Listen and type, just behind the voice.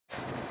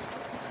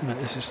Right,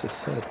 this is the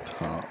third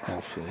part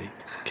of the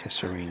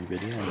Kasserine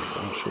video, but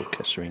I'm sure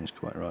Kasserine's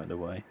quite right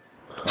away.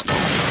 Right,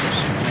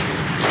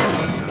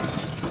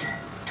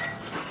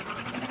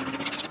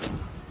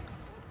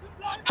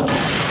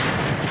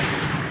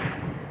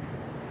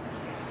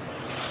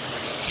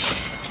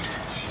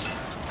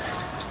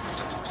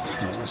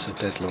 that's a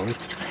dead lorry.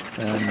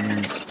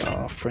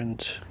 Our friend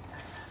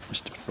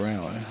Mr.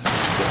 Brower has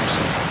got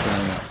himself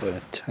blown up by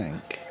a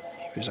tank.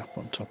 He was up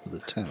on top of the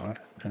tower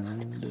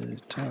and the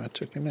tower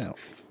took him out.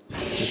 The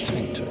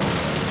tank took him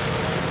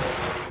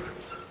out.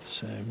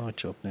 So my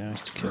job now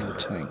is to kill the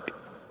tank.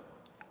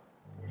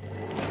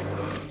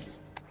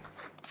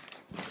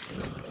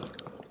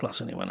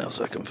 Plus anyone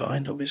else I can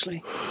find,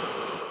 obviously.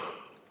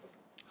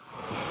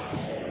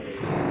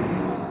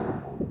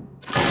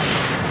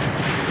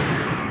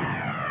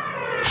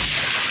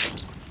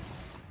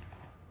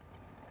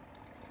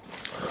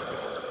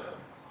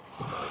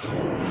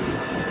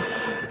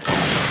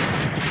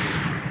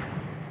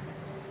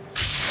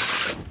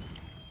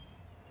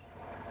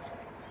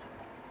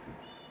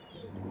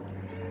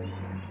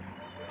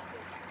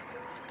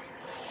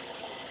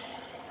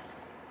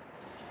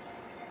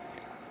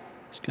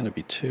 There's going to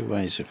be two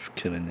ways of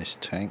killing this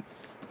tank.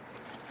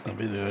 I've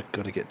either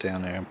got to get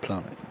down there and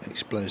plant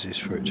explosives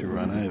for it to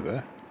run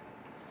over,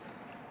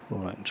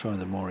 or I can try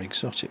the more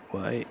exotic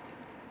way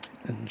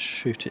and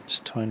shoot its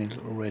tiny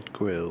little red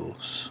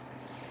grills,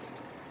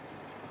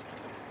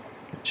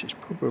 which has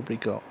probably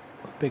got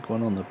a big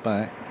one on the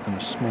back and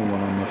a small one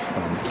on the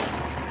front.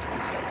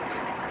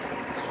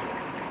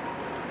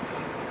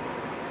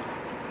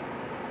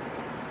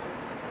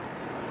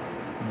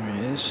 There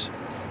he is.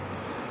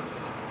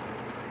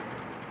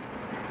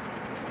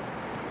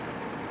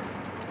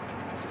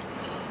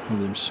 With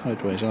them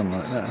sideways on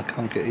like that, I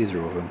can't get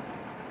either of them.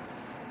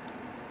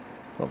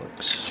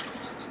 Bollocks.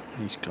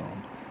 He's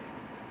gone.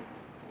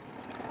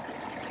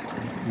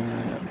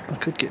 I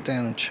could get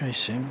down and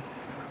chase him.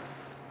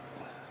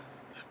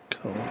 Of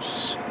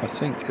course, I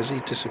think as he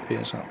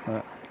disappears up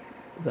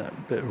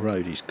that bit of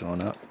road he's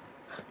gone up,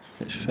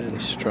 it's fairly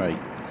straight.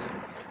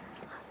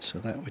 So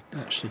that would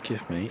actually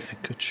give me a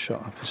good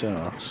shot up his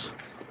arse.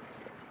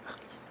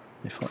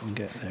 If I can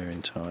get there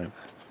in time.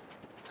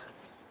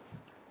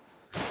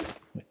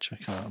 Which I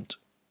can't.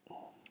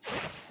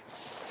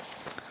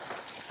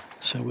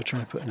 So we'll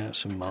try putting out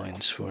some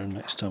mines for him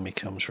next time he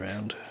comes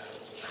round.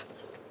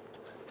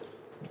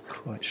 Not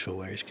quite sure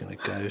where he's going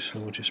to go, so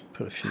we'll just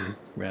put a few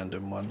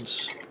random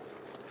ones.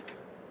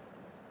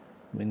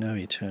 We know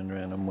he turned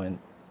around and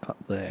went up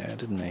there,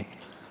 didn't he?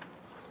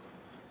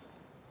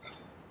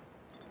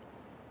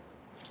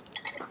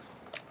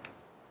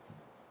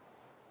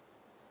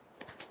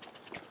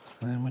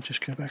 And then we'll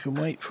just go back and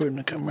wait for him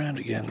to come round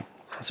again.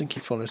 I think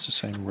he follows the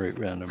same route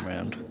round and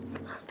round.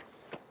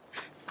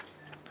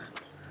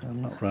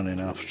 I'm not running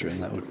after him,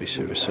 that would be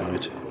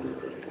suicide.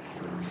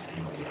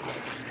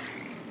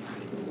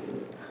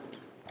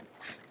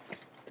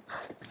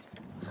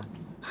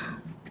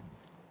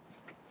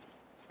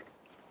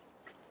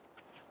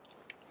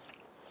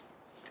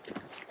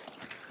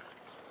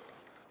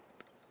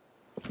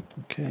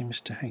 Okay,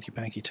 Mr. Hanky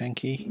Panky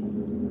Tanky,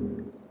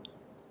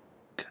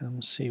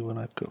 come see what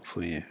I've got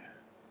for you.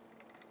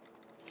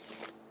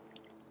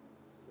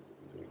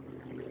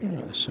 Oh,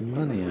 there's some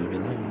money over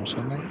there or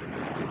something.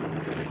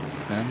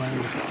 Ammo?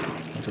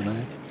 I don't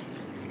know.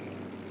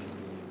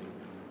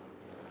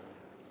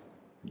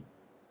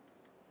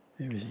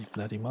 There is he,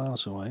 bloody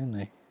miles away, isn't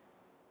he?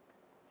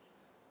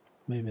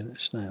 Moving at a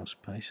snail's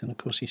pace, and of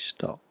course he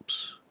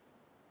stops.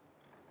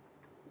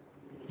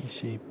 You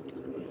see,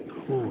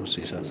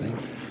 pauses, I think,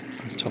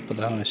 at the top of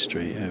the high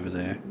street over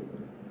there.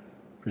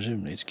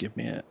 Presumably to give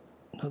me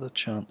another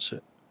chance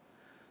at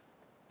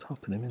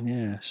popping him in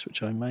the ass,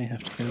 which I may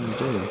have to go and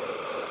do.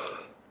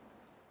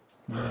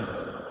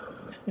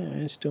 Yeah,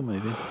 it's still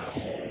moving.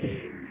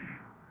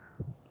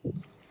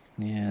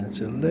 Yeah,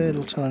 there's a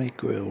little tiny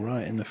grill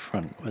right in the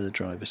front where the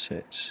driver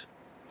sits.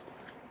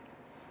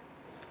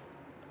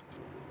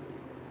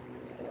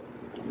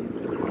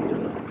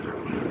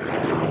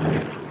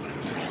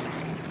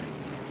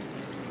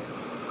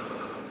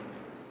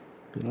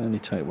 It'll only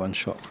take one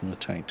shot from the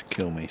tank to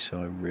kill me, so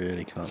I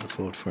really can't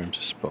afford for him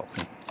to spot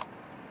me.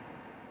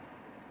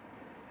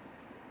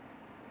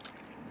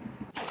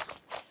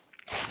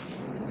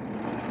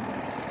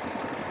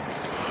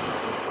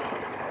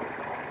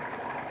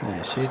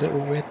 Yeah, see a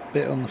little red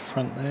bit on the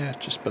front there,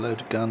 just below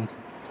the gun?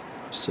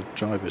 That's the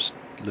driver's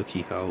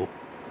looky hole.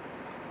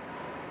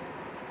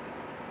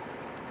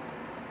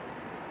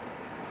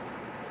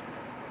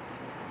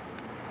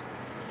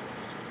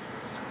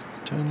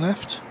 Turn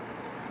left?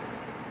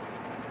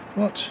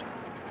 What?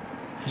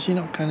 Is he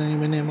not going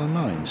anywhere near my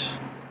mines?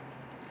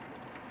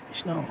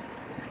 He's not.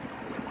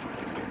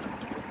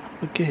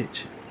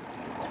 Forget.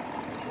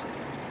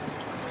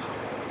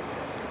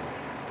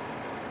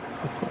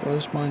 I put all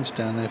those mines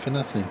down there for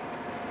nothing.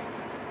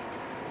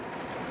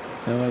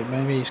 Oh wait,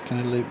 maybe he's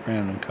going to loop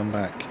round and come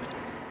back.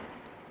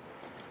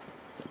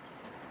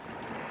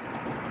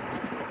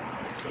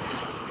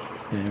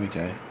 There we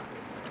go.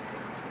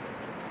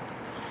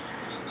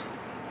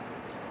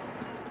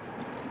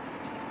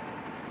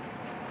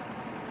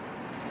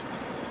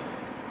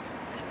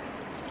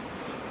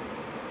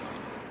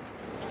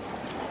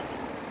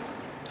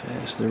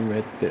 There's the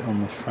red bit on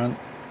the front.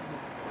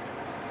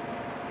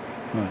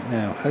 Right,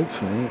 now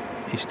hopefully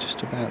he's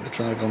just about to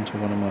drive onto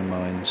one of my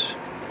mines.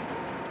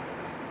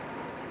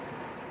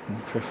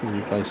 And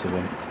preferably both of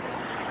them.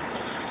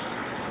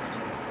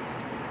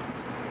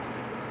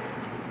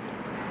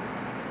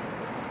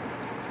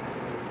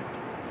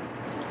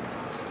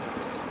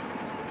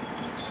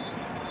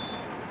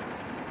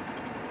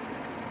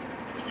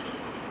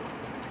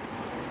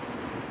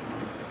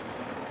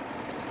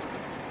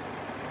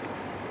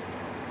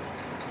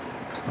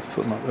 I've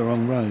put them up the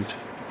wrong road.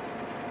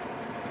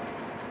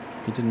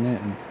 He didn't hit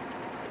them.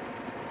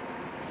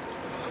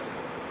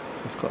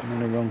 I've got them in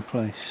the wrong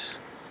place.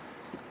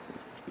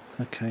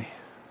 Okay,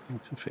 I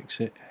can fix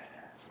it.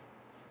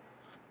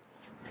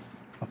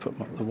 I put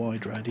him up the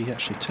wide road. He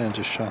actually turns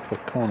a sharper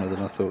corner than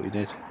I thought he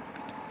did.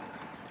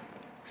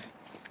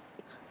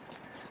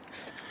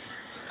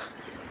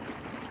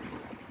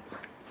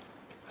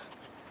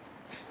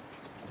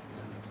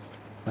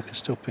 I can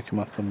still pick him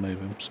up and move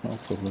him, it's not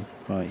a problem.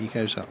 Right, he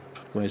goes up.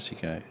 Where's he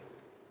go?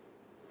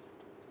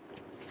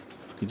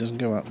 He doesn't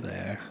go up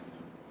there.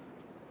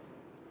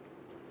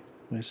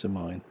 Where's the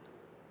mine?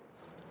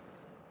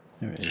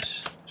 There it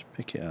is. Just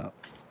pick it up.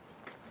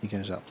 He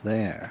goes up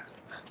there.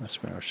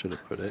 That's where I should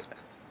have put it.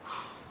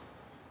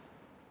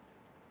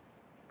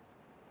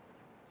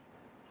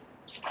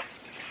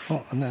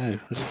 Oh no,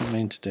 I didn't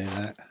mean to do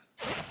that.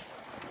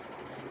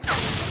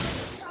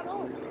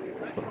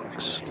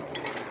 Bollocks.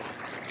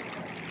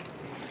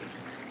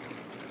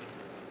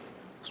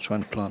 I was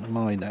trying to plant a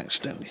mine,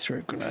 accidentally threw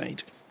a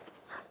grenade.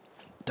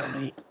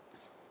 Dummy.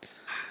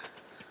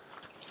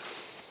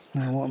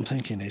 Now what I'm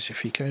thinking is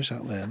if he goes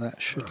up there,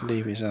 that should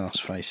leave his arse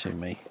facing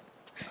me.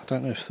 I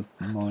don't know if the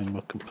mine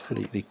will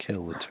completely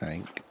kill the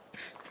tank,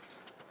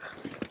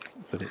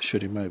 but it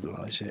should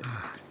immobilise it.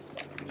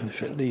 And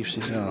if it leaves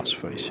his arse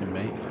facing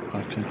me,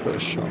 I can put a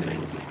shot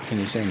in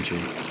his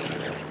engine.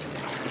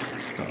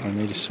 But I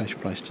need a safe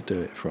place to do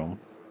it from.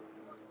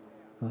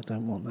 I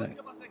don't want that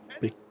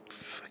big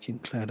fucking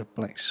cloud of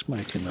black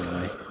smoke in the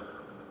way.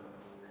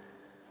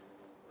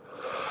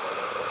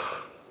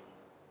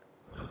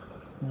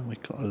 And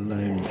we've got a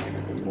lone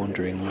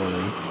wandering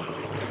Wally.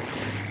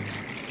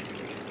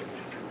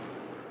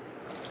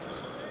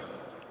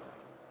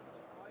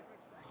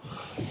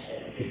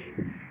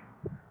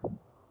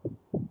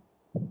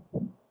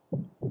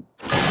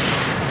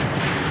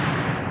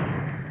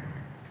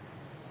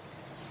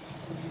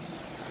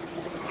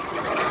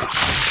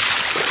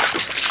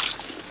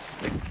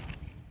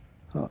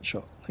 Heart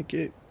shot, thank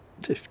you.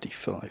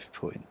 55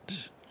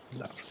 points.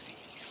 Lovely.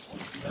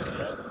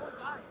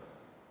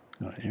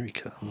 Right, here he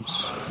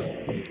comes.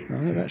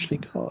 I've actually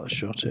got a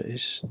shot at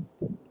his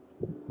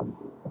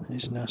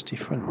nasty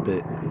front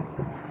bit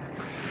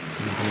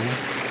from here,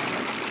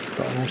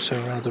 but I'm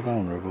also rather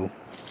vulnerable.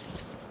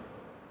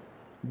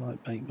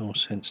 Might make more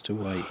sense to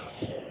wait.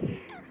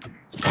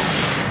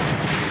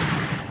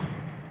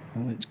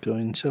 Well, it's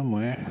going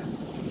somewhere.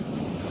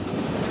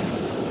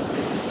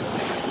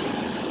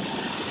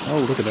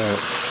 Oh, look at that.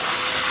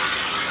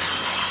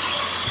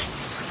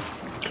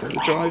 Got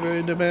the driver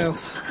in the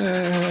mouth.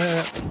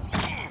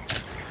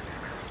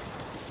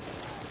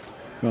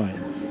 Right.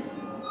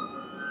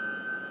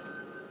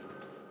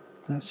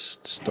 That's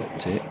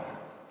stopped it.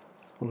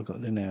 All I've got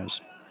to do now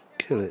is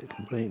kill it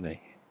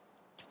completely.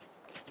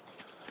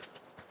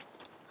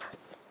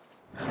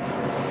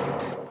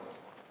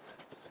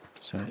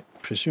 So,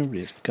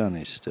 presumably its gun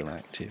is still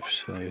active,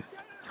 so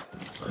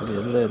I'll be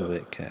a little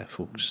bit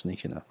careful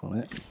sneaking up on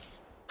it.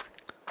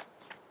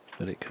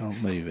 But it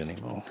can't move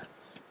anymore.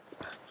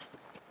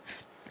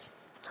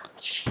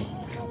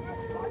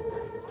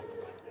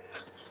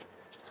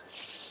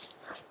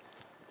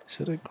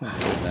 So I don't quite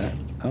get that.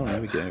 Oh,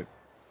 there we go.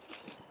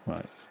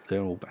 Right,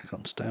 they're all back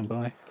on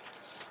standby.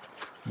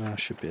 Now I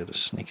should be able to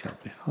sneak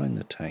up behind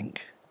the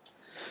tank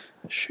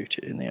and shoot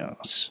it in the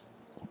arse.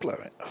 Blow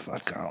it the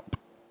fuck up.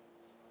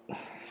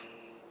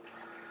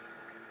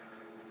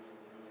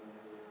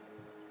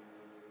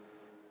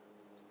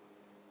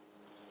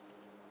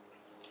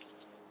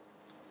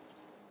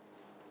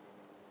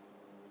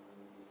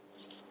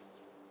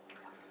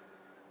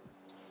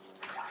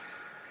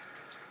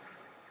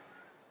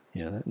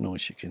 Yeah, that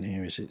noise you can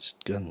hear is its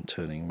gun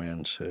turning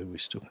around, so we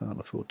still can't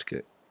afford to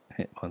get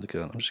hit by the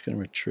gun. I'm just going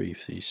to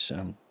retrieve these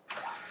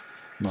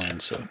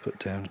mines that I put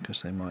down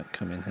because they might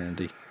come in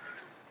handy,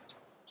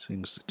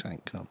 seeing as the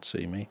tank can't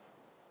see me.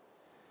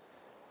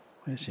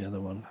 Where's the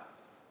other one?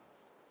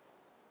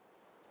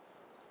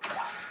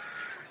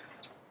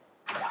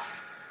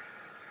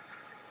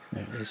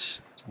 There it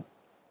is.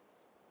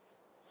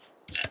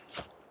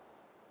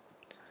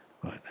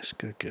 Right, let's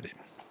go get him.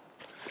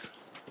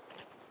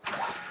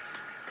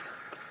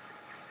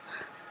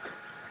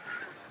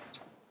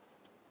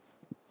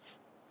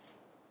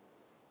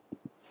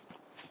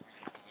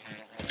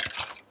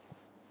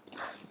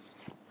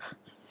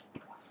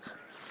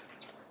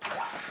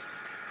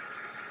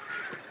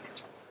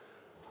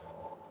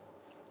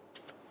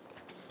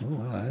 Oh,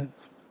 hello.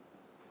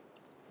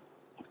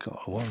 We've got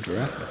a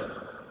wanderer.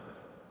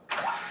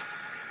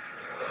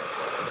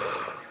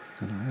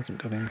 And haven't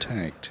got him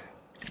tagged.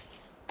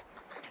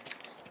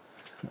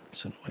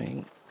 That's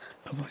annoying.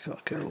 Have I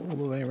got to go all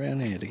the way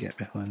around here to get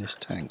behind this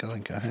tank? I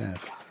think I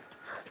have.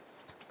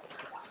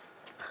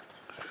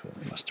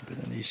 There must have been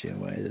an easier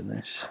way than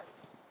this.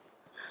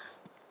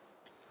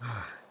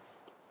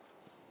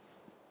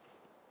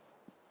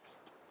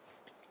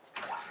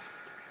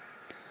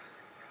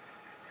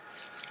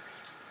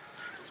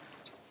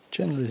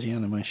 Generally the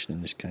animation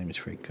in this game is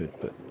very good,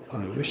 but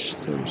I wish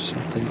there was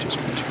something just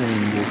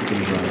between walk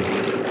and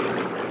run.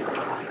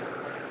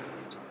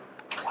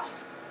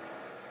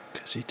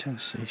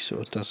 Because he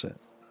sort of does it.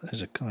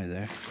 There's a guy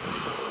there.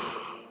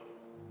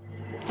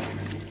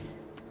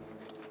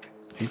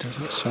 He does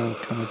it so I'm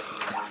kind of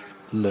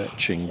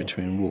lurching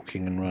between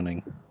walking and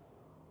running.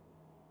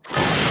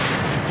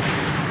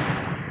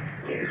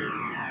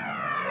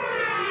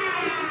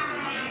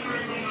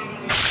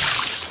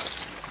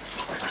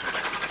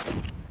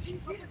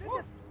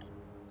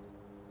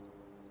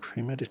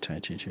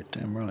 Premeditated, you're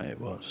damn right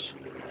it was.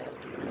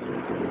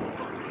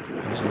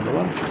 There's another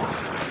one.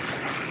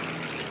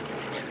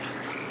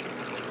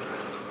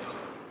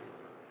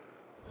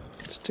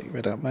 Stick your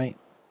head up, mate.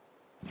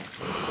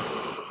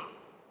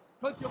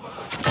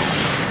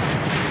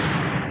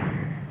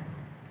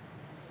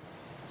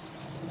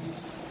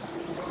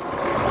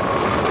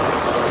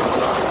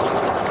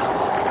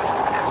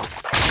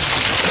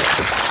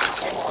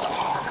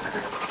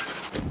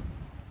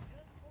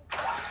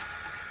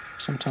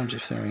 Sometimes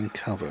if they're in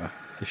cover,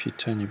 if you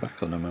turn your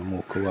back on them and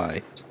walk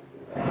away,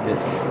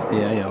 the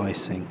AI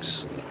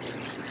thinks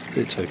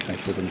it's okay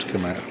for them to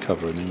come out of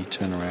cover, and then you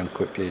turn around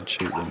quickly and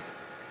shoot them.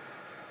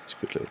 It's a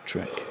good little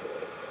trick.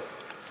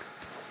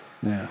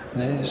 Now,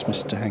 there's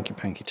Mr. Hanky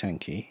Panky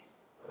Tanky.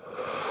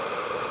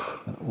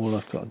 And all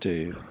I've got to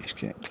do is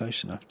get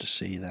close enough to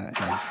see that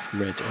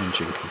red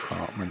engine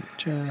compartment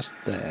just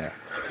there.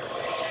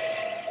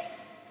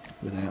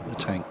 Without the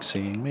tank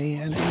seeing me,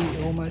 and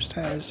he almost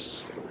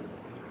has.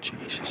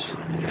 Jesus.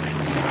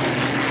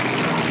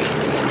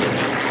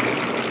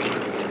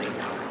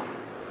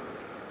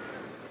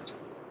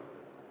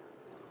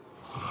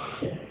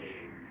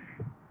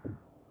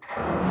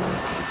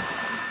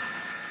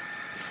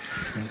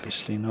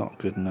 Obviously not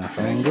good enough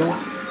angle.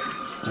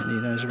 And he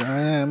knows where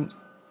I am.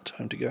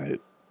 Time to go.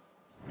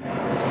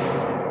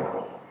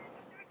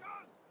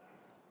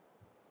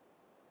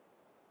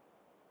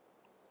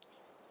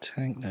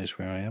 Tank knows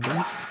where I am,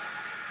 but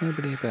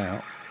nobody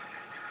about.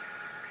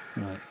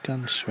 Right,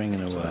 gun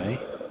swinging away.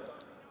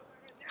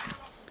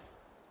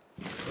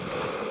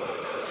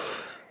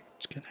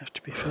 It's going to have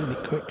to be a fairly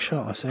quick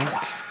shot, I think.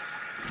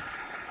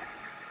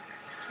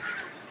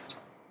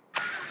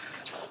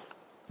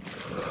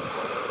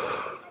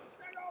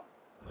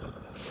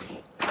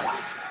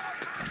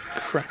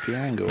 Crappy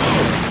angle.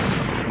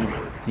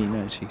 He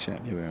knows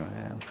exactly where I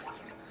am.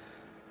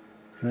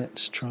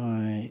 Let's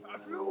try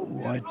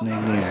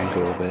widening the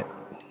angle a bit.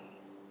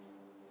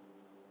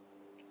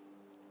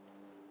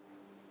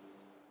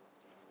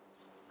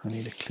 I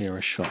need a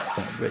clearer shot of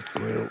that red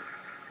grill.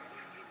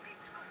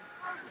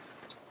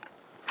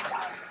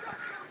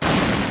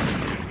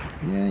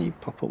 Yeah, you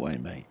pop away,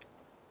 mate.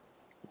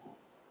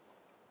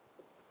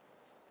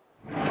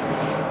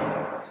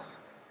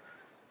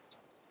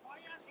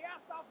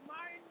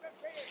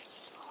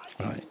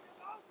 Right.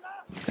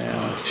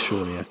 Now,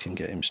 surely I can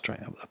get him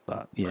straight up the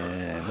butt.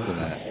 Yeah, look at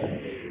that.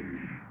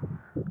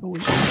 Oh,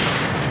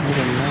 there's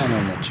a man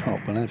on the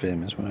top. We'll have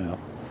him as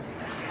well.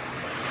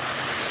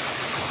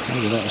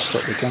 Maybe that'll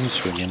stop the gun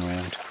swinging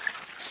round.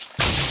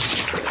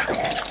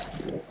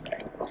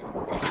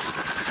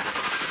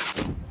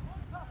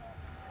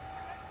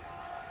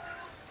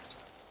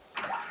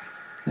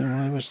 Now,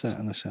 why was that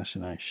an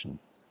assassination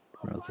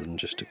rather than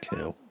just a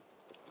kill?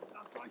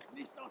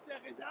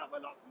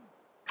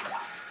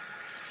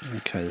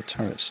 Okay, the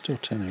turret's still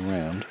turning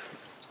round,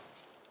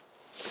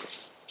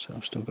 so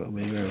I've still got to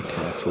be very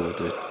careful with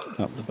the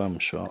up the bum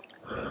shot.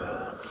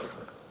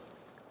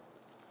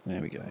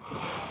 There we go.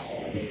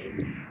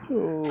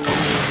 Oh.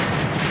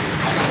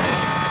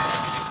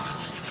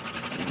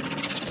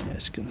 Yeah,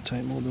 it's going to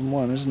take more than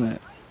one, isn't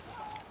it?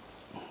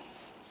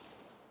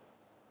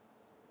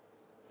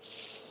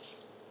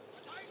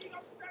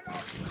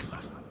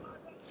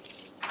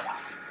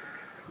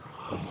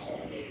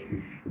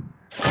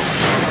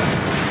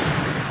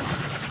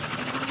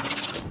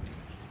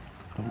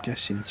 I'm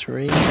guessing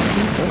 3. Oh,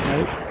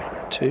 no,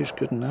 2's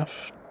good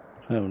enough.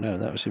 Oh no,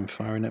 that was him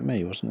firing at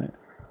me, wasn't it?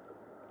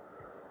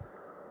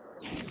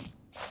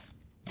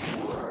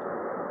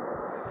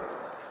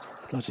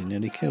 Bloody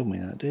nearly killed me,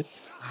 that did.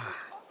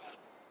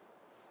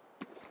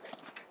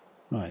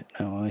 Right,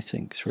 now I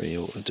think 3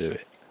 ought to do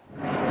it.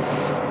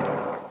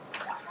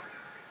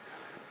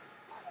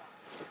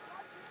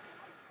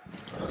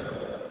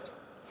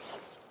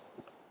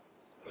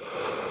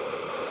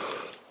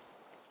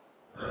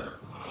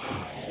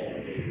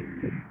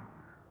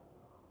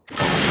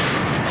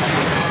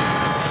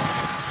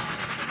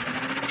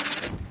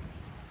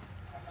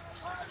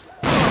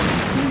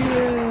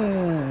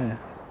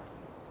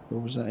 Or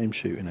was that him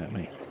shooting at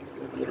me?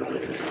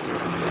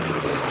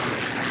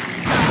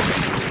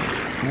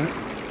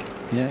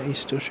 Yeah, he's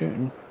still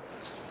shooting.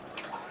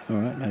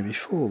 Alright, maybe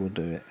 4 will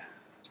do it.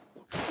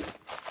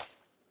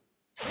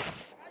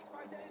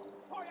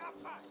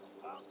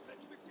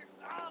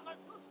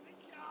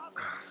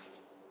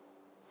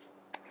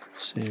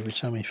 See, every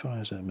time he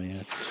fires at me,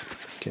 I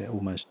get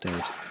almost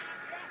dead.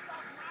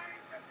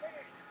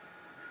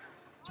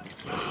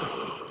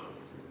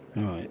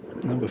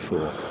 Alright, number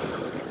 4.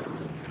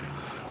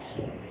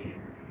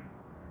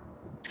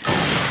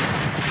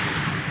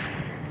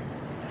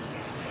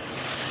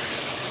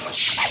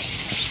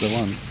 That's the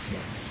one.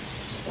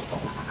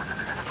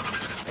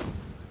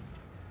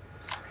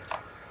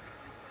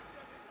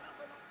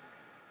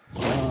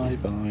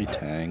 Bye-bye,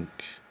 tank.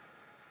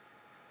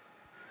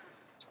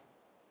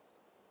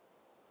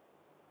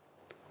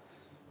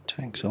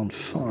 Tank's on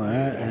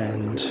fire,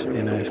 and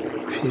in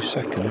a few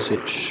seconds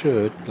it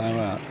should blow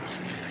up.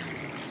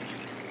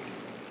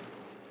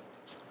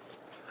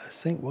 I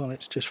think while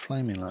it's just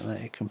flaming like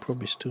that, it can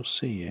probably still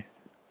see you.